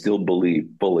 I still believe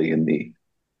fully in the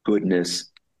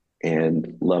goodness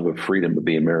and love of freedom of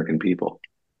the American people.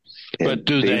 And but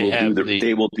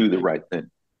they will do the right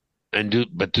thing.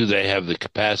 But do they have the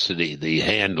capacity, the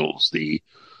handles, the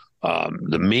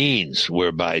means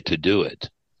whereby to do it?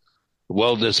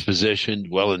 Well-dispositioned,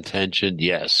 well-intentioned,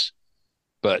 yes.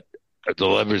 But are the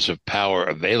levers of power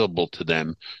available to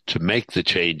them to make the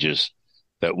changes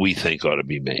that we think ought to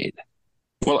be made?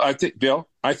 Well, I think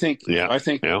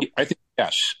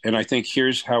yes. And I think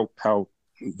here's how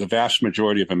the vast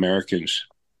majority of Americans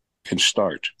can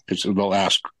start. Because they'll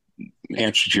ask,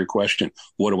 answer to your question,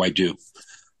 what do I do?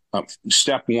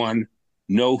 Step one,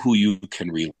 know who you can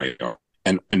rely on.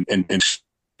 And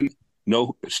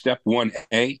know step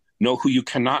 1A, know who you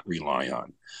cannot rely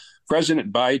on.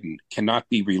 President Biden cannot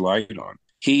be relied on.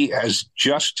 He has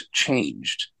just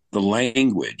changed the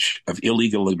language of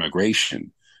illegal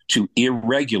immigration to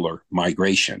irregular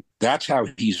migration. That's how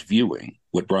he's viewing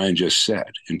what Brian just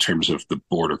said in terms of the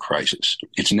border crisis.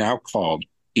 It's now called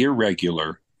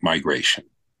irregular migration.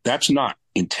 That's not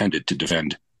intended to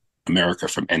defend America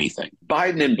from anything.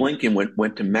 Biden and Blinken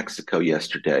went to Mexico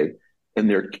yesterday, and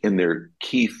their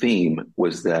key theme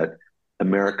was that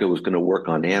America was going to work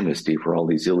on amnesty for all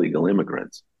these illegal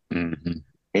immigrants. Mm-hmm.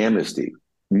 Amnesty,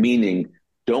 meaning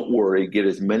don't worry, get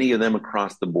as many of them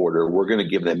across the border. We're going to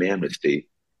give them amnesty,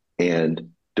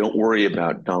 and don't worry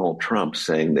about Donald Trump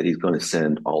saying that he's going to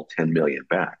send all 10 million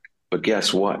back. But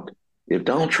guess what? If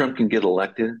Donald Trump can get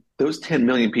elected, those 10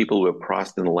 million people who have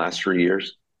crossed in the last 3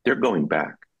 years, they're going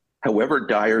back. However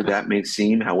dire that may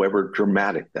seem, however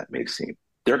dramatic that may seem,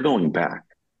 they're going back.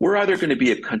 We're either going to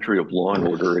be a country of law and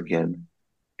order again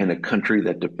and a country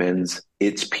that defends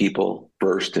its people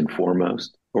first and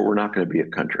foremost, or we're not going to be a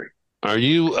country. Are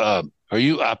you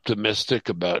optimistic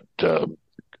about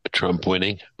Trump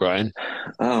winning, Brian?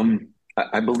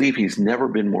 I believe he's never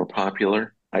been more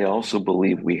popular. I also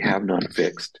believe we have not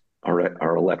fixed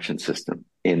our election system,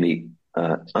 and the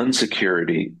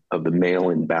unsecurity of the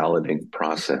mail-in balloting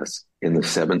process in the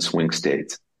 7 swing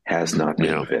states has not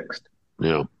been fixed.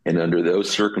 Yeah. And under those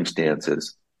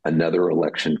circumstances, another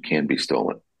election can be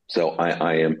stolen. So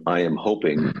I am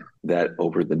hoping that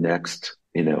over the next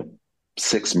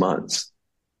 6 months,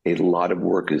 a lot of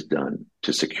work is done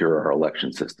to secure our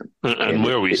election system. And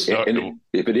where we start, and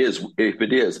if it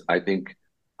is, I think,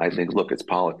 look, it's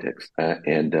politics,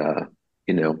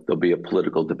 there'll be a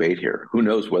political debate here. Who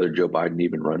knows whether Joe Biden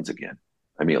even runs again?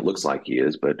 I mean, it looks like he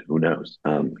is, but who knows?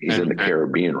 He's in the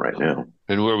Caribbean right now.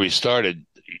 And where we started,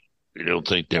 you don't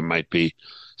think there might be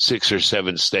 6 or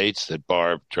 7 states that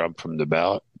bar Trump from the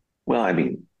ballot? Well, I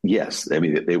mean, yes. I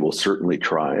mean, they will certainly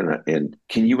try. And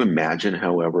can you imagine,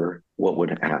 however, what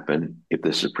would happen if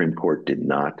the Supreme Court did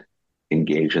not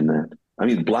engage in that? I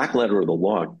mean, black letter of the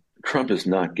law, Trump is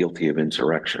not guilty of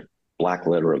insurrection. Black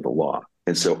letter of the law.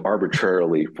 And so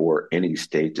arbitrarily for any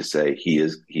state to say he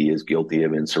is guilty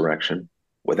of insurrection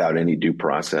without any due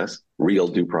process, real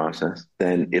due process,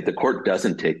 then if the court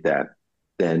doesn't take that,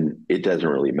 then it doesn't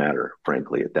really matter,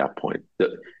 frankly, at that point.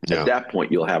 At that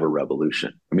point, you'll have a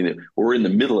revolution. I mean, we're in the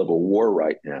middle of a war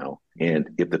right now. And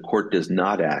if the court does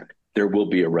not act, there will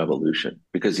be a revolution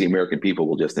because the American people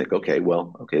will just think, okay,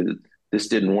 this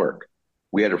didn't work.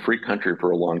 We had a free country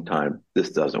for a long time. This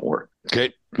doesn't work.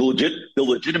 Okay. The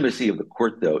legitimacy of the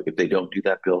court, though, if they don't do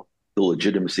that, Bill, the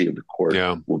legitimacy of the court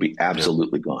will be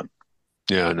absolutely gone.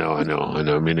 Yeah, I know.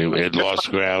 I mean, it lost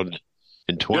ground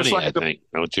in 20, I think,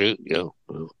 don't you? Yeah.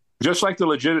 Just like the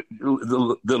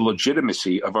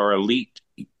legitimacy of our elite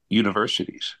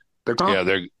universities. They're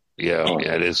gone.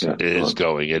 It is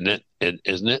going, isn't it?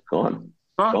 Isn't it? Gone.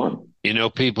 You know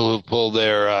people who pulled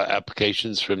their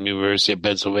applications from University of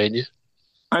Pennsylvania?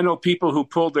 I know people who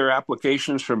pulled their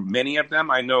applications from many of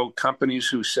them. I know companies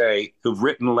who've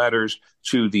written letters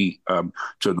to the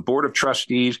Board of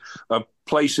Trustees of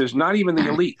places, not even the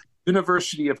elite.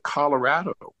 University of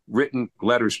Colorado written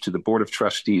letters to the Board of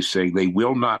Trustees saying they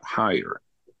will not hire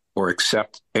or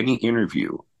accept any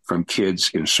interview from kids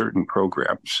in certain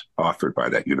programs offered by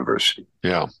that university.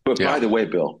 Yeah. But by the way,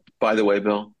 Bill,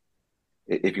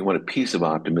 if you want a piece of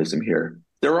optimism here,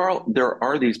 there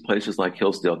are these places like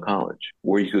Hillsdale College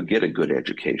where you could get a good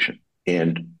education.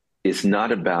 And it's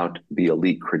not about the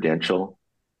elite credential.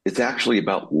 It's actually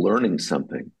about learning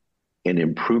something and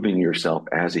improving yourself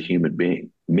as a human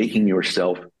being, making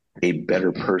yourself a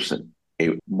better person,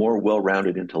 a more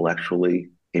well-rounded intellectually,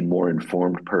 a more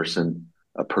informed person,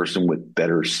 a person with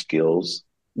better skills.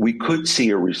 We could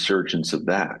see a resurgence of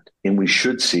that, and we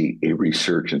should see a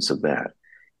resurgence of that.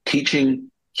 Teaching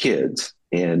kids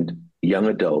and young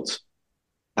adults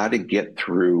how to get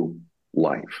through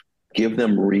life, give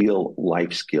them real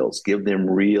life skills, give them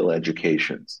real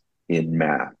educations in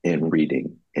math and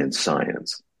reading and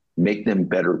science, make them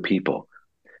better people.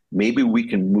 Maybe we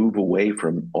can move away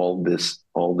from all this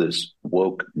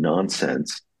woke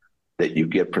nonsense that you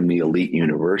get from the elite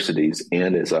universities,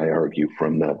 and as I argue,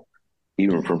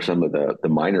 even from some of the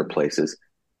minor places,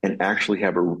 and actually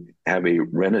have a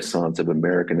renaissance of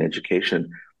American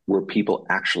education where people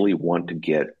actually want to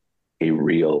get a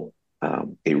real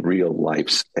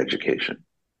life's education.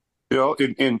 Bill,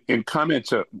 in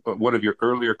comments, one of your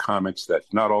earlier comments that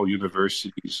not all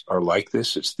universities are like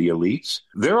this, it's the elites.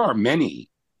 There are many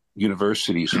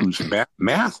universities whose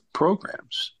math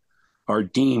programs are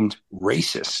deemed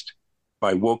racist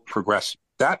by woke progressives.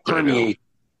 That permeates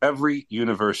every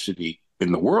university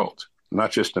in the world,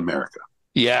 not just America.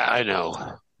 Yeah, I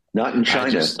know. Not in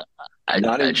China.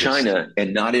 China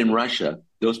and not in Russia.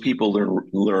 Those people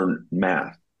learn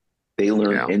math. They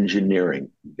learn engineering.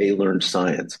 They learn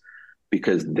science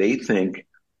because they think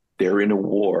they're in a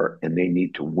war and they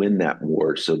need to win that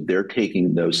war. So they're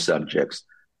taking those subjects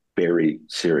very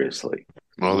seriously.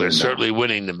 Well, they're certainly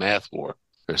winning the math war.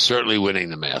 They're certainly winning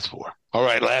the math war. All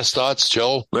right, last thoughts,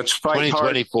 Joel? Let's fight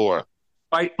 2024.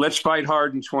 Let's fight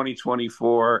hard in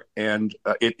 2024, and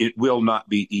it will not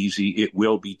be easy. It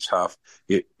will be tough.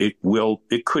 It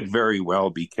could very well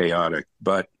be chaotic,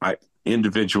 but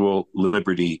individual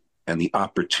liberty and the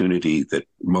opportunity that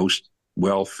most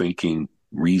well-thinking,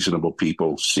 reasonable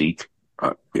people seek,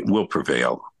 it will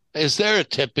prevail. Is there a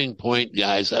tipping point,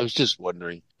 guys? I was just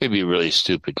wondering. Maybe a really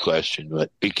stupid question,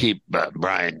 but we keep,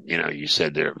 Brian, you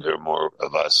said there are more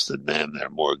of us than them. There are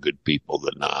more good people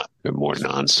than not. There are more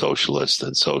non-socialists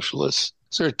than socialists.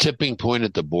 Is there a tipping point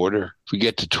at the border? If we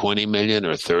get to 20 million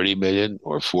or 30 million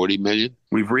or 40 million?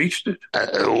 We've reached it.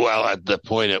 Well, at the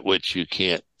point at which you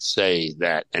can't say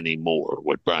that anymore,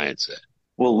 what Brian said.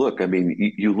 Well, look, I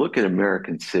mean, you look at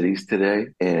American cities today,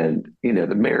 and,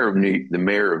 the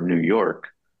mayor of New York,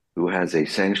 who has a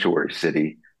sanctuary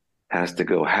city, has to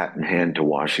go hat in hand to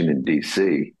Washington,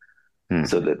 D.C.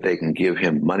 So that they can give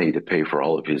him money to pay for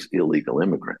all of his illegal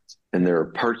immigrants. And there are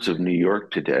parts of New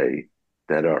York today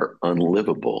that are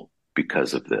unlivable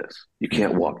because of this. You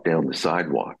can't walk down the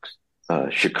sidewalks.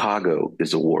 Chicago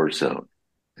is a war zone.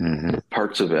 Mm-hmm.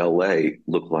 Parts of L.A.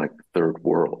 look like the third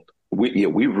world.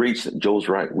 We've reached, Joel's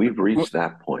right, we've reached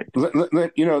that point.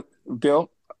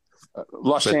 Bill,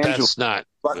 Los Angeles. That's not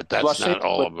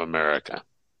all of America.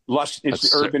 It's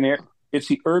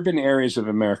the urban areas of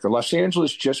America. Los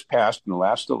Angeles just passed in the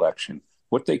last election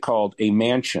what they called a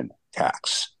mansion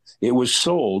tax. It was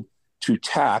sold to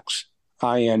tax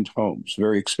high-end homes,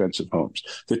 very expensive homes.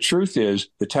 The truth is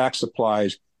the tax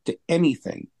applies to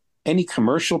anything, any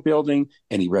commercial building,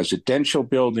 any residential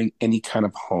building, any kind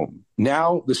of home.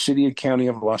 Now the city and county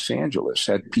of Los Angeles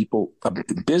had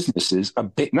businesses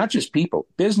abandoning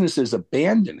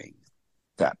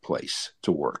that place to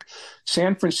work.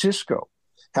 San Francisco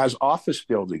has office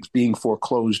buildings being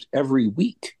foreclosed every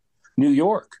week. New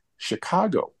York,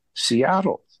 Chicago,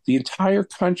 Seattle, the entire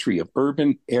country of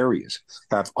urban areas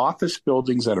have office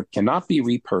buildings that cannot be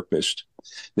repurposed.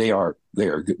 They are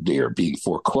being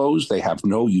foreclosed. They have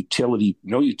no utility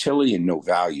and no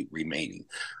value remaining.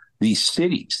 These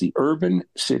cities, the urban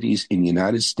cities in the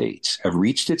United States, have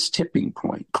reached its tipping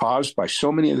point caused by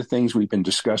so many of the things we've been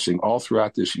discussing all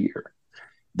throughout this year.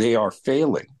 They are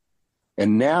failing.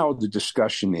 And now the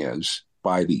discussion is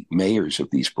by the mayors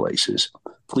of these places,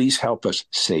 please help us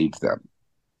save them.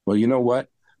 Well, you know what?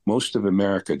 Most of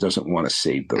America doesn't want to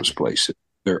save those places.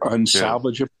 They're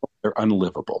unsalvageable. Yeah. They're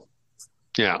unlivable.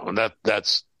 Yeah, well,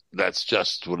 that's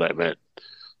just what I meant.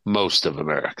 Most of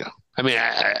America. I mean,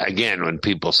 again, when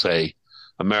people say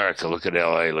America, look at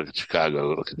L.A., look at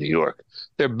Chicago, look at New York.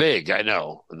 They're big, I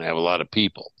know, and they have a lot of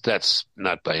people. That's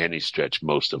not by any stretch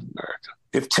most of America.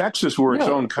 If Texas were its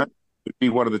own country, it would be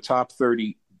one of the top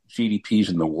 30 GDPs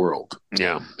in the world.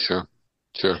 Yeah, sure.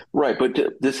 Right, but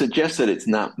to suggest that it's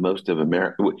not most of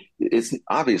America, it's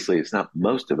not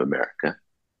most of America.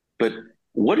 But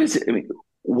what is it? I mean,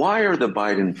 why are the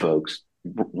Biden folks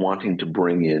wanting to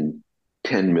bring in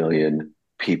 10 million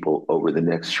people over the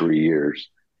next 3 years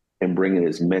and bring in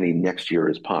as many next year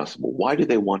as possible? Why do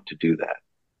they want to do that?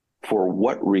 For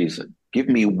what reason? Give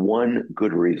me one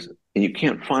good reason. And you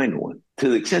can't find one. To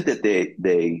the extent that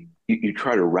you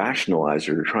try to rationalize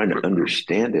or you're trying to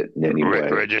understand it in any way.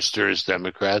 Register as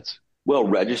Democrats? Well,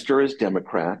 register as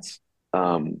Democrats.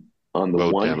 On the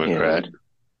Vote one Democrat. hand,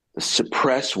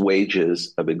 suppress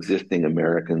wages of existing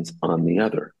Americans on the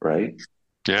other, right?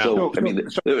 Yeah. So,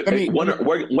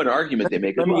 one argument they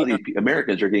make is, well, these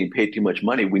Americans are getting paid too much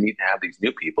money. We need to have these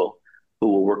new people who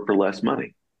will work for less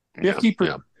money.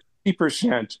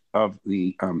 50% of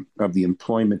the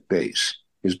employment base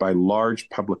is by large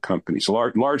public companies,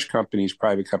 large companies,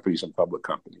 private companies, and public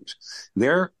companies.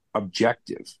 Their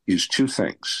objective is two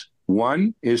things.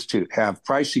 One is to have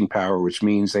pricing power, which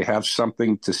means they have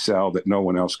something to sell that no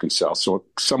one else can sell. So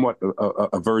somewhat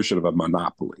a version of a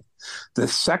monopoly. The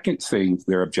second thing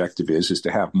their objective is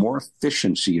to have more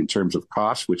efficiency in terms of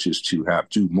cost, which is to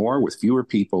do more with fewer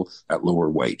people at lower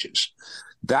wages.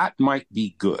 That might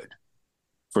be good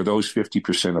for those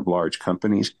 50% of large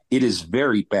companies. It is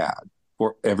very bad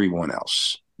for everyone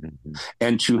else. Mm-hmm.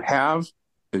 And to have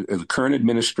the current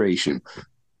administration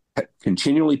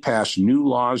continually pass new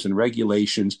laws and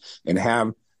regulations and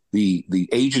have the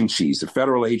agencies, the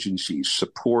federal agencies,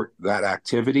 support that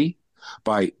activity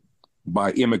by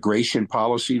immigration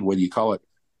policy, whether you call it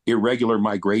irregular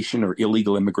migration or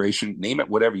illegal immigration, name it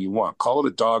whatever you want. Call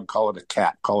it a dog, call it a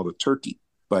cat, call it a turkey.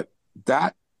 But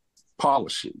that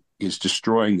policy is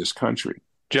destroying this country.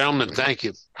 Gentlemen, thank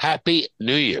you. Happy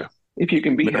New Year. If you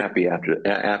can be happy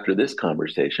after this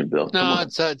conversation, Bill. No,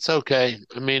 it's okay.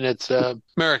 I mean, it's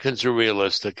Americans are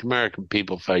realistic. American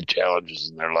people fight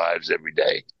challenges in their lives every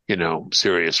day. You know,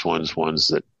 serious ones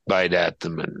that bite at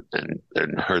them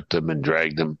and hurt them and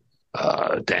drag them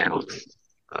down.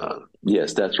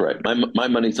 Yes, that's right. My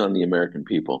money's on the American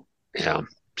people. Yeah,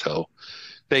 so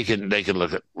they can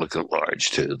look at large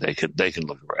too. They can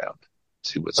look around,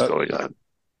 see what's going on.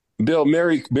 Bill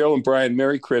and Brian,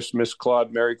 Merry Christmas.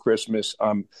 Claude, Merry Christmas.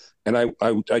 And I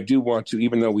do want to,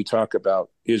 even though we talk about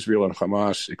Israel and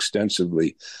Hamas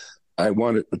extensively, I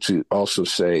wanted to also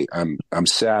say I'm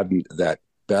saddened that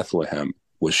Bethlehem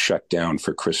was shut down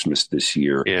for Christmas this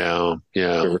year. Yeah.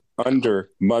 They're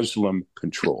under Muslim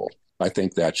control. I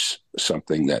think that's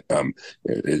something that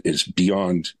is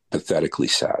beyond pathetically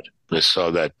sad. I saw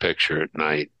that picture at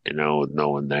night, with no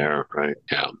one there, right?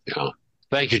 Yeah.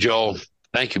 Thank you, Joel.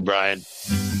 Thank you, Brian.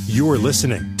 You're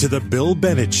listening to The Bill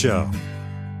Bennett Show.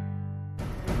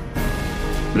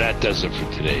 That does it for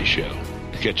today's show.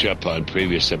 To catch up on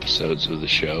previous episodes of the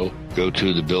show, go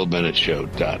to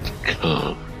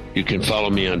thebillbennettshow.com. You can follow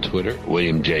me on Twitter,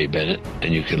 William J. Bennett,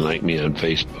 and you can like me on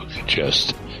Facebook.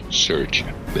 Just search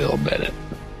Bill Bennett.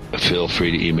 Feel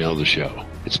free to email the show.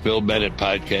 It's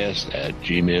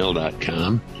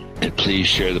BillBennettPodcast@gmail.com. And please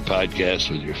share the podcast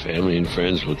with your family and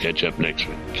friends. We'll catch up next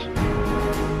week.